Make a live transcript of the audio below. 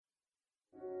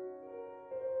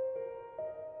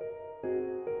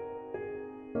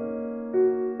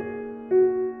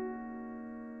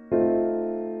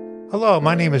Hello,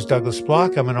 my name is Douglas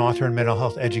Block. I'm an author and mental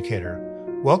health educator.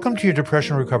 Welcome to your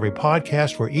Depression Recovery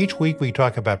Podcast, where each week we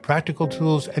talk about practical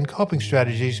tools and coping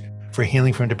strategies for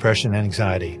healing from depression and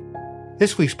anxiety.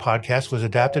 This week's podcast was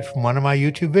adapted from one of my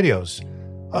YouTube videos.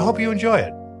 I hope you enjoy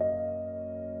it.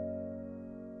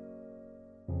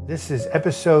 This is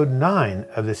episode 9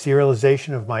 of the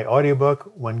serialization of my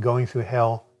audiobook, When Going Through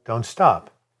Hell, Don't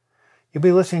Stop. You'll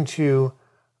be listening to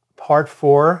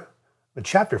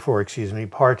chapter 4,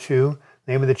 part 2.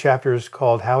 Name of the chapter is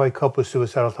called How I Cope with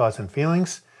Suicidal Thoughts and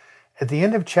Feelings. At the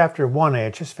end of chapter 1, I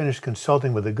had just finished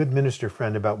consulting with a good minister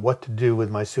friend about what to do with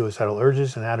my suicidal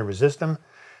urges and how to resist them.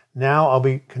 Now I'll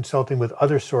be consulting with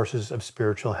other sources of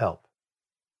spiritual help.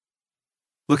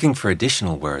 Looking for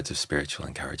additional words of spiritual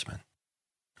encouragement,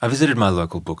 I visited my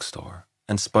local bookstore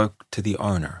and spoke to the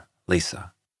owner,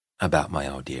 Lisa, about my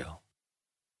ordeal.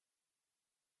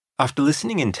 After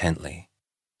listening intently,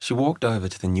 she walked over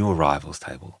to the new arrivals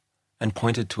table and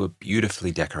pointed to a beautifully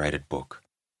decorated book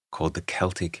called The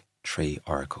Celtic Tree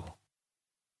Oracle.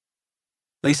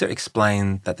 Lisa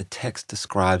explained that the text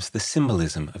describes the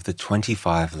symbolism of the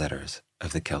 25 letters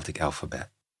of the Celtic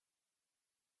alphabet.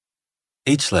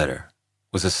 Each letter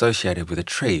was associated with a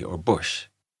tree or bush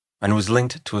and was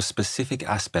linked to a specific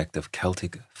aspect of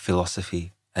Celtic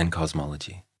philosophy and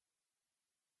cosmology.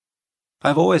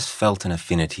 I've always felt an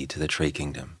affinity to the tree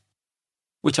kingdom,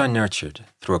 which I nurtured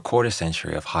through a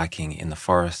quarter-century of hiking in the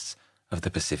forests of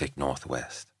the Pacific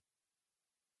Northwest.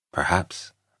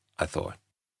 Perhaps, I thought,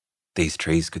 these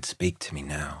trees could speak to me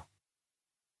now.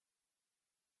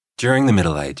 During the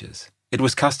Middle Ages, it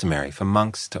was customary for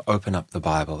monks to open up the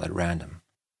Bible at random,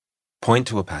 point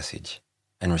to a passage,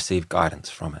 and receive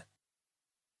guidance from it.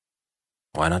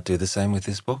 Why not do the same with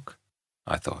this book?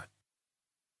 I thought.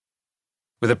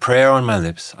 With a prayer on my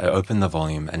lips, I opened the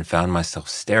volume and found myself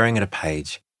staring at a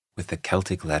page with the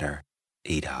Celtic letter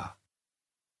Ida,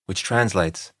 which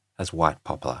translates as white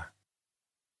poplar.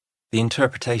 The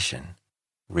interpretation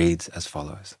reads as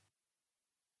follows.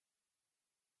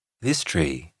 This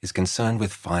tree is concerned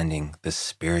with finding the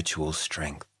spiritual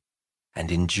strength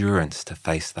and endurance to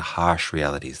face the harsh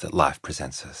realities that life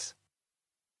presents us,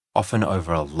 often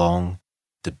over a long,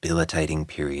 debilitating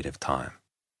period of time.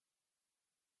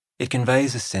 It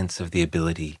conveys a sense of the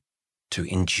ability to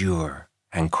endure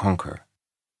and conquer.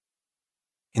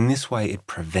 In this way, it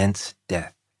prevents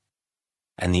death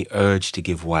and the urge to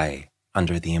give way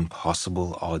under the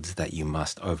impossible odds that you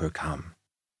must overcome.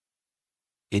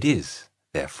 It is,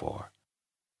 therefore,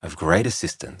 of great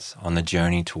assistance on the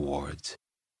journey towards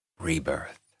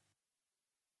rebirth.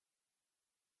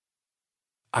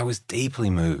 I was deeply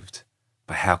moved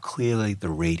by how clearly the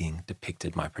reading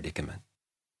depicted my predicament,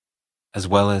 as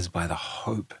well as by the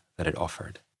hope that it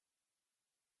offered.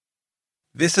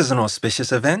 "This is an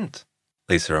auspicious event,"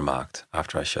 Lisa remarked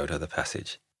after I showed her the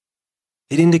passage.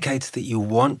 "It indicates that you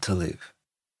want to live,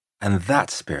 and that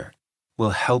spirit will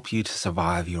help you to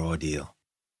survive your ordeal."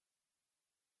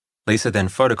 Lisa then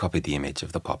photocopied the image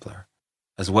of the poplar,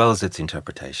 as well as its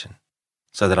interpretation,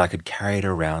 so that I could carry it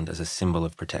around as a symbol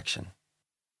of protection.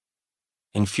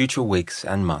 In future weeks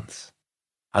and months,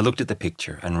 I looked at the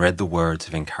picture and read the words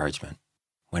of encouragement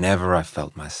whenever I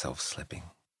felt myself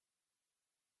slipping.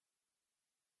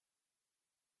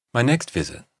 My next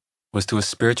visit was to a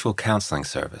spiritual counseling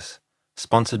service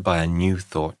sponsored by a New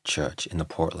Thought church in the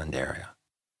Portland area.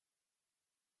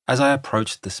 As I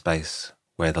approached the space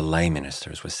where the lay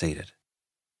ministers were seated,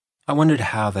 I wondered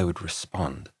how they would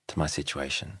respond to my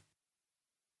situation.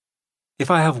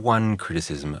 If I have one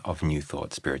criticism of New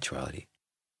Thought spirituality,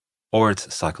 or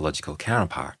its psychological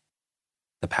counterpart,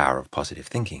 the power of positive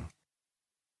thinking,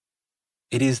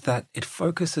 it is that it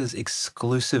focuses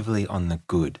exclusively on the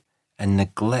good and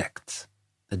neglects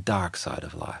the dark side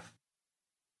of life.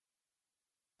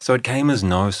 So it came as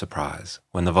no surprise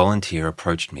when the volunteer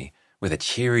approached me with a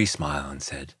cheery smile and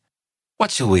said, "What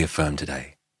shall we affirm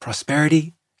today?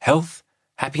 Prosperity, health,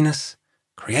 happiness,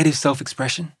 creative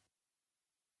self-expression?"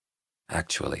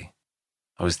 "Actually,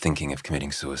 I was thinking of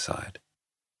committing suicide,"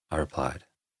 I replied.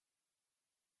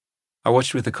 I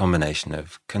watched with a combination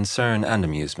of concern and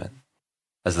amusement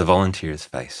as the volunteer's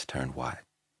face turned white.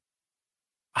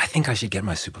 "I think I should get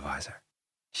my supervisor,"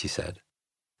 she said,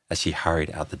 as she hurried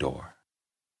out the door.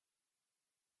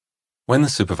 When the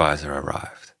supervisor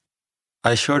arrived,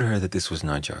 I assured her that this was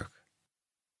no joke,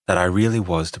 that I really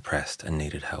was depressed and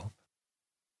needed help.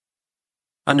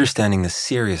 Understanding the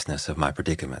seriousness of my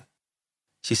predicament,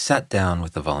 she sat down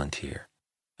with the volunteer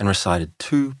and recited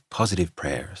 2 positive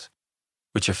prayers,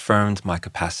 which affirmed my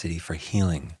capacity for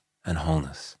healing and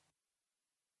wholeness.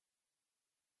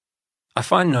 I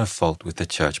find no fault with the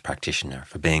church practitioner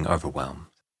for being overwhelmed.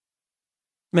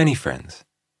 Many friends,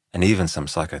 and even some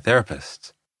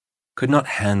psychotherapists, could not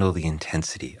handle the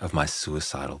intensity of my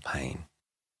suicidal pain.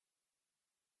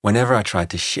 Whenever I tried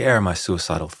to share my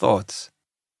suicidal thoughts,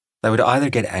 they would either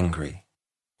get angry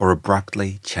or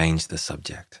abruptly change the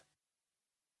subject.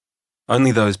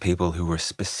 Only those people who were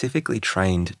specifically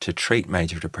trained to treat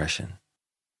major depression,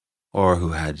 or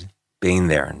who had been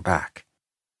there and back,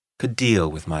 could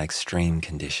deal with my extreme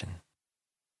condition.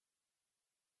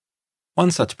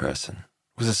 One such person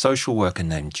was a social worker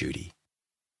named Judy.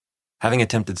 Having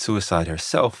attempted suicide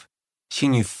herself, she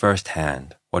knew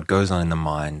firsthand what goes on in the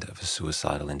mind of a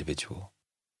suicidal individual.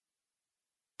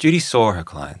 Judy saw her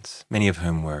clients, many of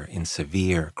whom were in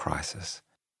severe crisis,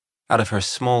 out of her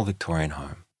small Victorian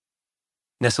home,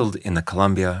 nestled in the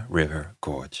Columbia River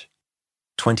Gorge,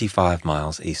 25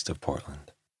 miles east of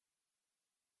Portland.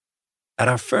 At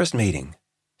our first meeting,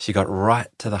 she got right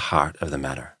to the heart of the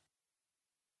matter.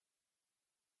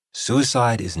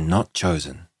 "Suicide is not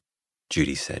chosen,"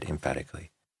 Judy said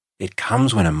emphatically. "It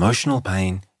comes when emotional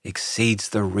pain exceeds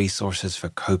the resources for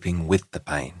coping with the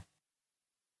pain."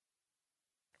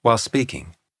 While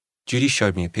speaking, Judy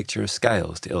showed me a picture of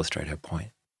scales to illustrate her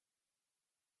point.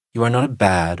 "You are not a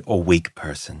bad or weak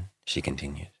person," she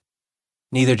continued.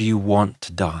 "Neither do you want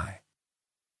to die.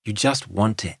 You just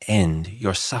want to end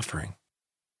your suffering."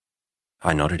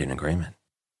 I nodded in agreement.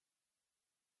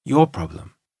 "Your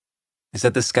problem is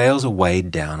that the scales are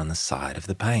weighed down on the side of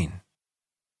the pain.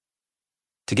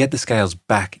 To get the scales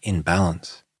back in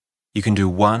balance, you can do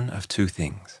one of two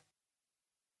things: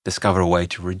 discover a way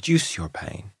to reduce your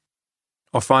pain,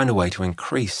 or find a way to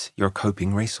increase your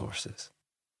coping resources."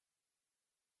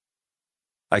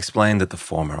 I explained that the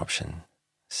former option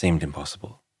seemed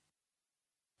impossible.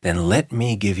 "Then let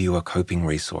me give you a coping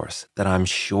resource that I'm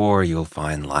sure you'll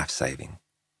find life-saving,"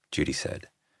 Judy said,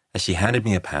 as she handed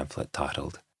me a pamphlet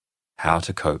titled "How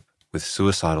to Cope with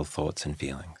Suicidal Thoughts and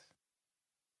Feelings."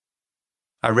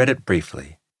 I read it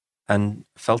briefly and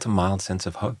felt a mild sense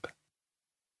of hope.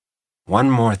 "One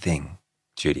more thing,"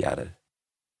 Judy added.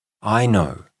 "I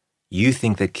know you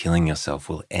think that killing yourself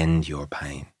will end your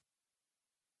pain.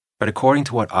 But according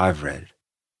to what I've read,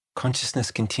 consciousness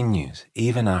continues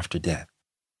even after death.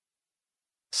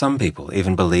 Some people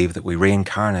even believe that we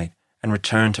reincarnate and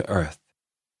return to Earth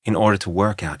in order to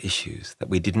work out issues that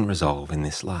we didn't resolve in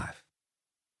this life.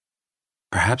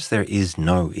 Perhaps there is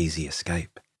no easy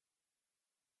escape."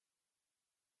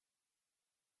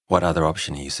 "What other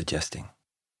option are you suggesting?"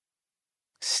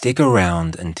 "Stick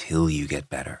around until you get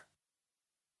better."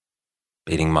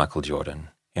 Beating Michael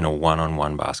Jordan in a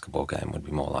one-on-one basketball game would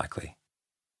be more likely.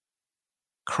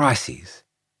 "Crises,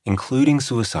 including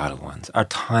suicidal ones, are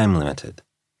time-limited,"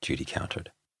 Judy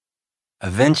countered.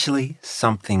 "Eventually,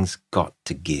 something's got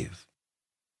to give.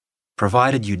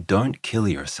 Provided you don't kill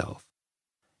yourself,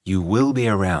 you will be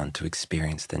around to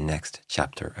experience the next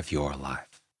chapter of your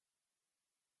life."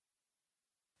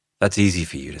 That's easy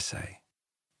for you to say,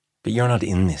 but you're not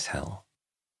in this hell.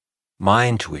 My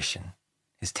intuition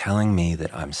is telling me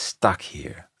that I'm stuck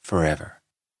here forever.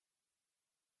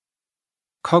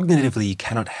 Cognitively, you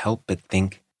cannot help but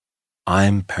think,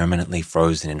 I'm permanently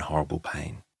frozen in horrible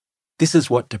pain. This is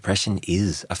what depression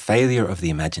is, a failure of the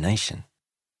imagination.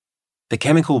 The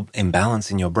chemical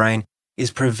imbalance in your brain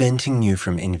is preventing you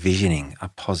from envisioning a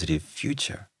positive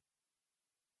future.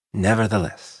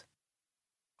 Nevertheless,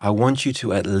 I want you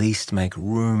to at least make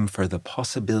room for the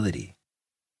possibility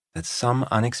that some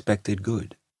unexpected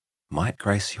good might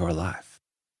grace your life.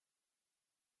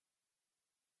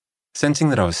 Sensing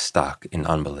that I was stuck in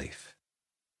unbelief,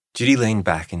 Judy leaned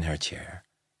back in her chair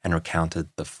and recounted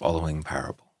the following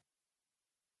parable.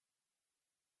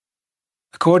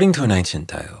 According to an ancient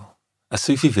tale, a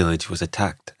Sufi village was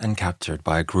attacked and captured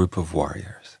by a group of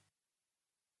warriors.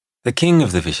 The king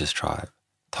of the vicious tribe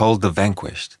told the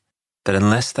vanquished that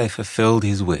unless they fulfilled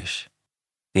his wish,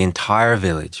 the entire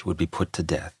village would be put to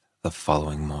death the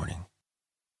following morning.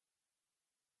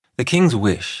 The king's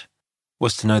wish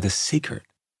was to know the secret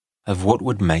of what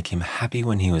would make him happy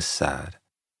when he was sad,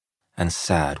 and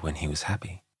sad when he was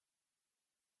happy.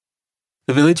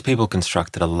 The village people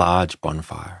constructed a large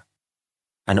bonfire,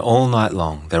 and all night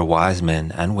long their wise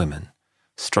men and women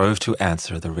strove to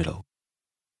answer the riddle.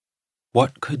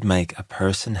 What could make a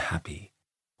person happy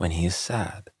when he is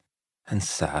sad, and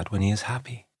sad when he is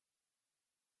happy?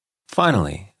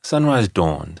 Finally, sunrise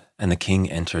dawned, and the king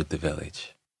entered the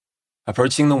village.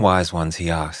 Approaching the wise ones, he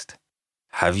asked,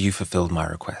 "Have you fulfilled my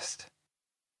request?"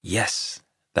 "Yes,"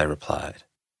 they replied.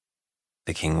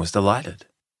 The king was delighted.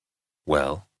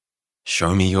 "Well,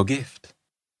 show me your gift."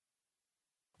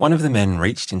 One of the men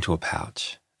reached into a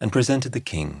pouch and presented the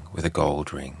king with a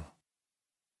gold ring.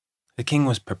 The king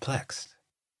was perplexed.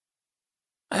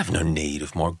 "I have no need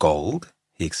of more gold,"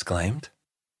 he exclaimed.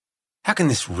 "How can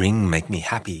this ring make me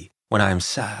happy when I am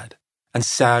sad, and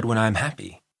sad when I am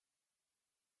happy?"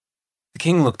 The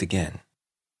king looked again,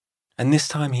 and this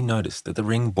time he noticed that the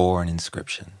ring bore an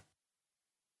inscription.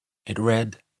 It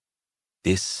read,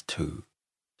 "This too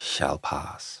shall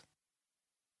pass."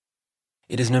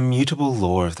 "It is an immutable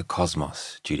law of the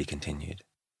cosmos," Judy continued,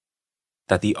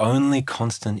 "that the only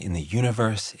constant in the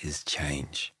universe is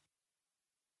change.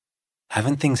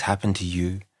 Haven't things happened to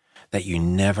you that you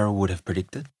never would have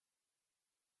predicted?"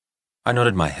 I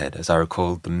nodded my head as I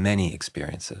recalled the many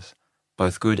experiences,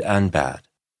 both good and bad,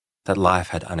 that life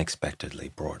had unexpectedly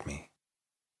brought me.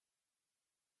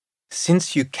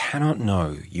 Since you cannot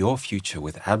know your future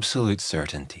with absolute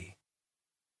certainty,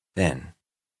 then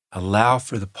allow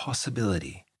for the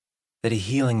possibility that a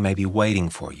healing may be waiting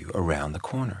for you around the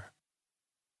corner.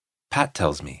 Pat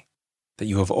tells me that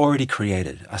you have already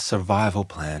created a survival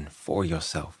plan for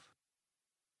yourself.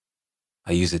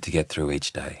 I use it to get through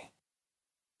each day.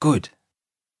 Good.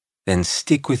 Then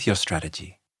stick with your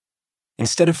strategy.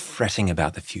 Instead of fretting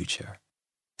about the future,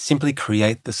 simply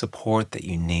create the support that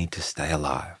you need to stay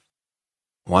alive,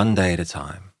 one day at a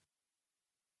time.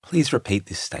 Please repeat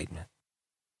this statement.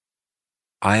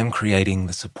 I am creating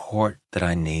the support that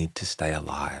I need to stay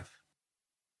alive,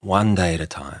 one day at a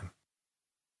time.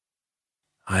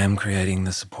 I am creating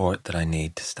the support that I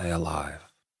need to stay alive,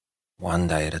 one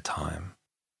day at a time,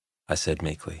 I said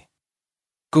meekly.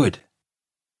 Good.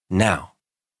 Now,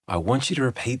 I want you to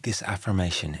repeat this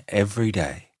affirmation every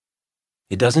day.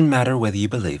 It doesn't matter whether you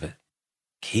believe it.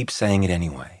 Keep saying it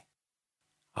anyway.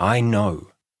 I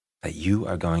know that you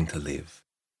are going to live.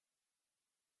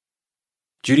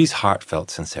 Judy's heartfelt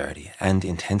sincerity and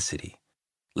intensity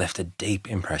left a deep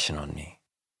impression on me.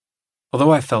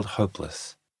 Although I felt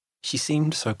hopeless, she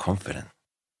seemed so confident.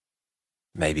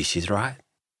 Maybe she's right,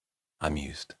 I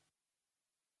mused.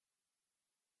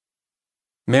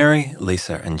 Mary,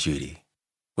 Lisa, and Judy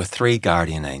were 3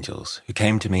 guardian angels who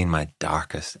came to me in my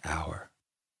darkest hour.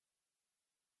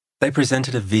 They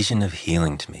presented a vision of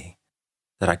healing to me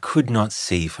that I could not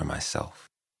see for myself.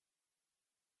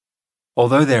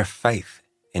 Although their faith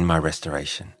in my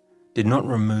restoration did not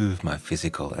remove my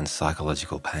physical and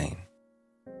psychological pain,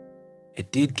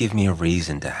 it did give me a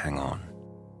reason to hang on.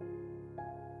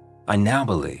 I now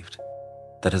believed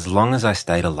that as long as I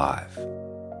stayed alive,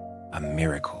 a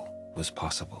miracle was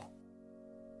possible.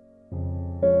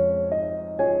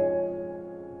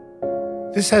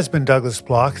 This has been Douglas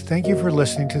Bloch. Thank you for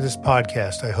listening to this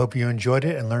podcast. I hope you enjoyed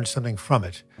it and learned something from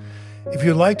it. If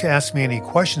you'd like to ask me any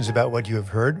questions about what you have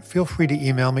heard, feel free to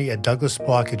email me at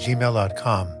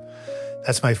douglasbloch@gmail.com.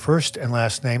 That's my first and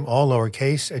last name, all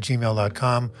lowercase,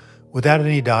 @gmail.com, without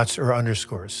any dots or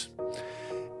underscores.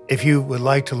 If you would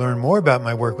like to learn more about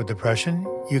my work with depression,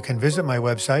 you can visit my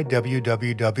website,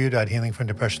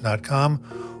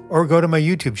 www.healingfromdepression.com, or go to my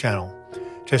YouTube channel.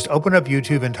 Just open up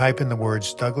YouTube and type in the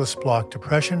words Douglas Bloch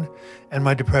Depression, and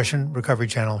my depression recovery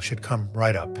channel should come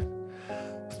right up.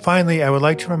 Finally, I would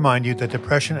like to remind you that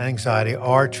depression and anxiety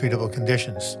are treatable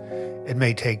conditions. It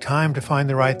may take time to find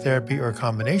the right therapy or a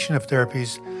combination of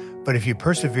therapies, but if you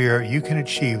persevere, you can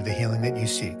achieve the healing that you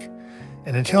seek.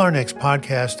 And until our next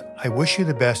podcast, I wish you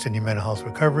the best in your mental health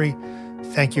recovery.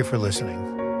 Thank you for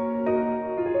listening.